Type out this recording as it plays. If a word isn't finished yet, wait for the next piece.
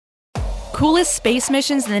coolest space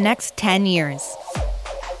missions in the next 10 years.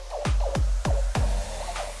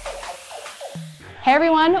 Hey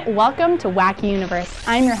everyone, welcome to Wacky Universe.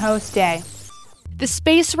 I'm your host, Jay. The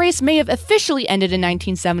space race may have officially ended in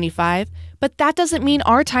 1975, but that doesn't mean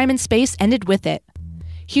our time in space ended with it.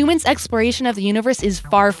 Humans' exploration of the universe is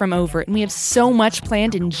far from over, and we have so much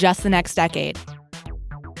planned in just the next decade.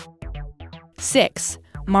 6.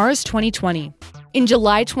 Mars 2020. In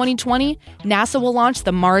July 2020, NASA will launch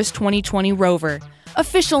the Mars 2020 rover,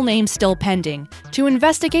 official name still pending, to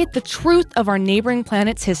investigate the truth of our neighboring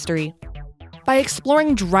planet's history. By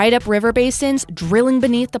exploring dried-up river basins, drilling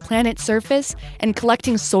beneath the planet's surface, and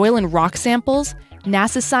collecting soil and rock samples,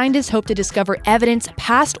 NASA scientists hope to discover evidence,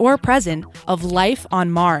 past or present, of life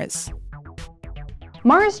on Mars.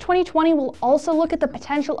 Mars 2020 will also look at the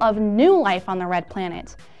potential of new life on the red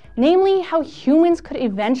planet, namely how humans could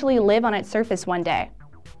eventually live on its surface one day.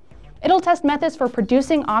 It'll test methods for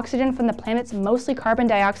producing oxygen from the planet's mostly carbon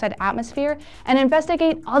dioxide atmosphere and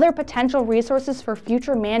investigate other potential resources for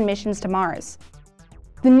future manned missions to Mars.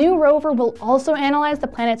 The new rover will also analyze the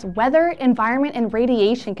planet's weather, environment, and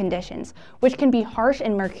radiation conditions, which can be harsh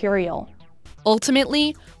and mercurial.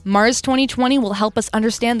 Ultimately, Mars 2020 will help us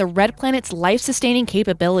understand the red planet's life-sustaining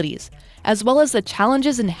capabilities, as well as the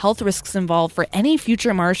challenges and health risks involved for any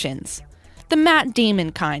future Martians. The Matt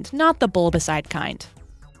Damon kind, not the Bulbasaur kind.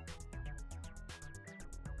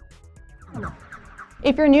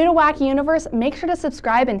 If you're new to Wacky Universe, make sure to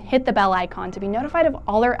subscribe and hit the bell icon to be notified of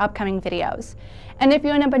all our upcoming videos. And if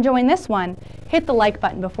you end up enjoying this one, hit the like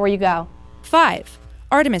button before you go. 5.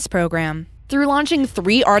 Artemis Program. Through launching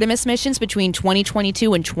 3 Artemis missions between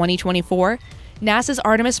 2022 and 2024, NASA's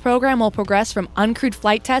Artemis program will progress from uncrewed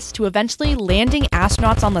flight tests to eventually landing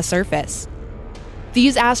astronauts on the surface.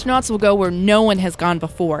 These astronauts will go where no one has gone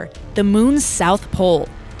before, the moon's south pole,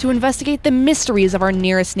 to investigate the mysteries of our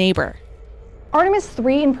nearest neighbor. Artemis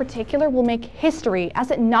 3 in particular will make history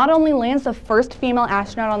as it not only lands the first female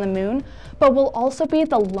astronaut on the moon, but will also be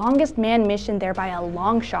the longest manned mission there by a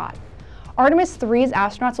long shot. Artemis 3's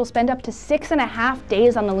astronauts will spend up to 6.5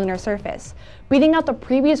 days on the lunar surface, beating out the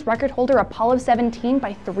previous record holder Apollo 17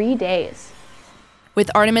 by 3 days. With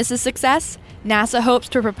Artemis' success, NASA hopes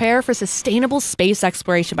to prepare for sustainable space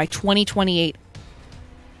exploration by 2028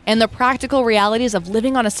 and the practical realities of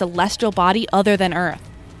living on a celestial body other than Earth.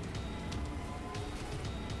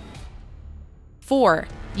 4.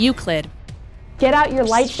 Euclid. Get out your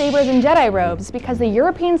lightsabers and Jedi robes because the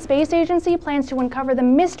European Space Agency plans to uncover the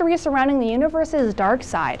mystery surrounding the universe's dark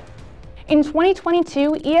side. In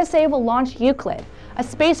 2022, ESA will launch Euclid, a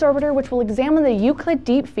space orbiter which will examine the Euclid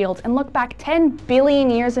deep field and look back 10 billion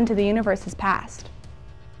years into the universe's past.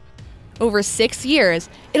 Over 6 years,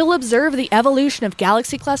 it'll observe the evolution of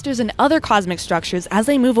galaxy clusters and other cosmic structures as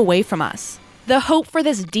they move away from us. The hope for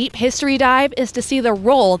this deep history dive is to see the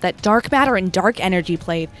role that dark matter and dark energy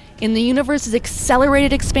played in the universe's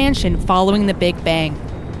accelerated expansion following the Big Bang.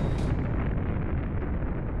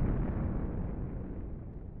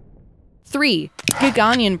 3.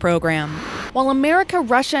 Gaganyaan Program. While America,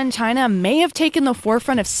 Russia, and China may have taken the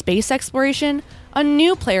forefront of space exploration, a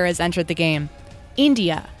new player has entered the game: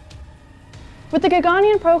 India. With the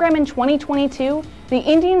Gaganyaan program in 2022, the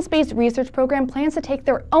Indian Space Research Program plans to take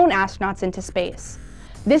their own astronauts into space.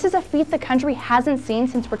 This is a feat the country hasn't seen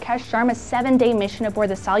since Rakesh Sharma's 7-day mission aboard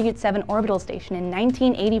the Salyut 7 orbital station in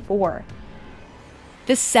 1984.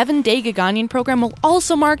 This 7-day Gaganyaan program will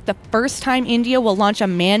also mark the first time India will launch a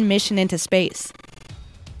manned mission into space.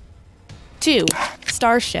 2.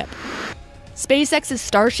 Starship. SpaceX's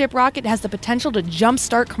Starship rocket has the potential to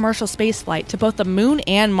jumpstart commercial spaceflight to both the moon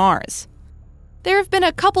and Mars. There have been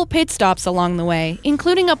a couple pit stops along the way,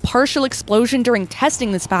 including a partial explosion during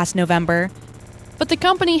testing this past November. But the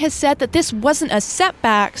company has said that this wasn't a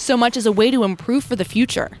setback so much as a way to improve for the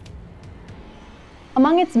future.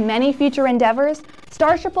 Among its many future endeavors,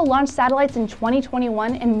 Starship will launch satellites in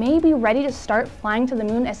 2021 and may be ready to start flying to the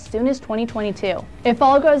moon as soon as 2022. If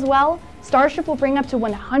all goes well, Starship will bring up to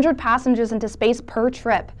 100 passengers into space per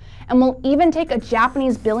trip, and will even take a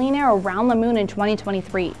Japanese billionaire around the moon in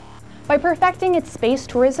 2023. By perfecting its space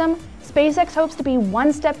tourism, SpaceX hopes to be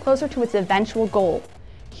one step closer to its eventual goal: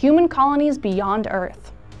 human colonies beyond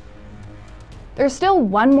Earth. There's still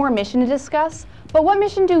one more mission to discuss, but what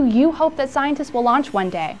mission do you hope that scientists will launch one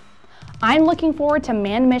day? I'm looking forward to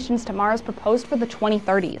manned missions to Mars proposed for the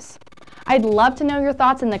 2030s. I'd love to know your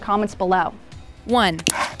thoughts in the comments below. 1.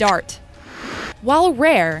 DART. While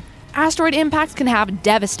rare, asteroid impacts can have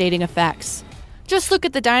devastating effects. Just look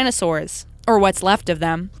at the dinosaurs, or what's left of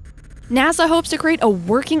them. NASA hopes to create a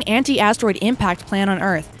working anti-asteroid impact plan on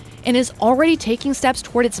Earth, and is already taking steps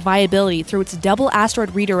toward its viability through its Double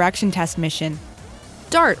Asteroid Redirection Test mission.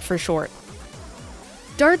 DART for short.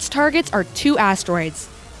 DART's targets are 2 asteroids,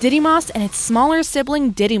 Didymos and its smaller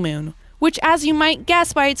sibling Didymoon, which, as you might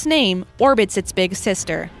guess by its name, orbits its big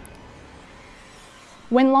sister.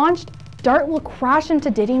 When launched, DART will crash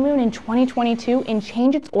into Didymoon in 2022 and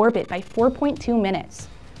change its orbit by 4.2 minutes.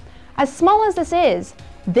 As small as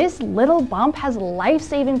this little bump has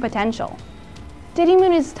life-saving potential.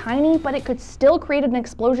 Didymoon is tiny, but it could still create an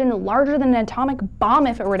explosion larger than an atomic bomb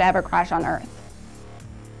if it were to ever crash on Earth.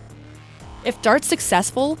 If DART's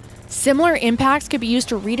successful, similar impacts could be used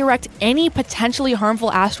to redirect any potentially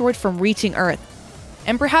harmful asteroid from reaching Earth,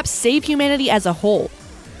 and perhaps save humanity as a whole.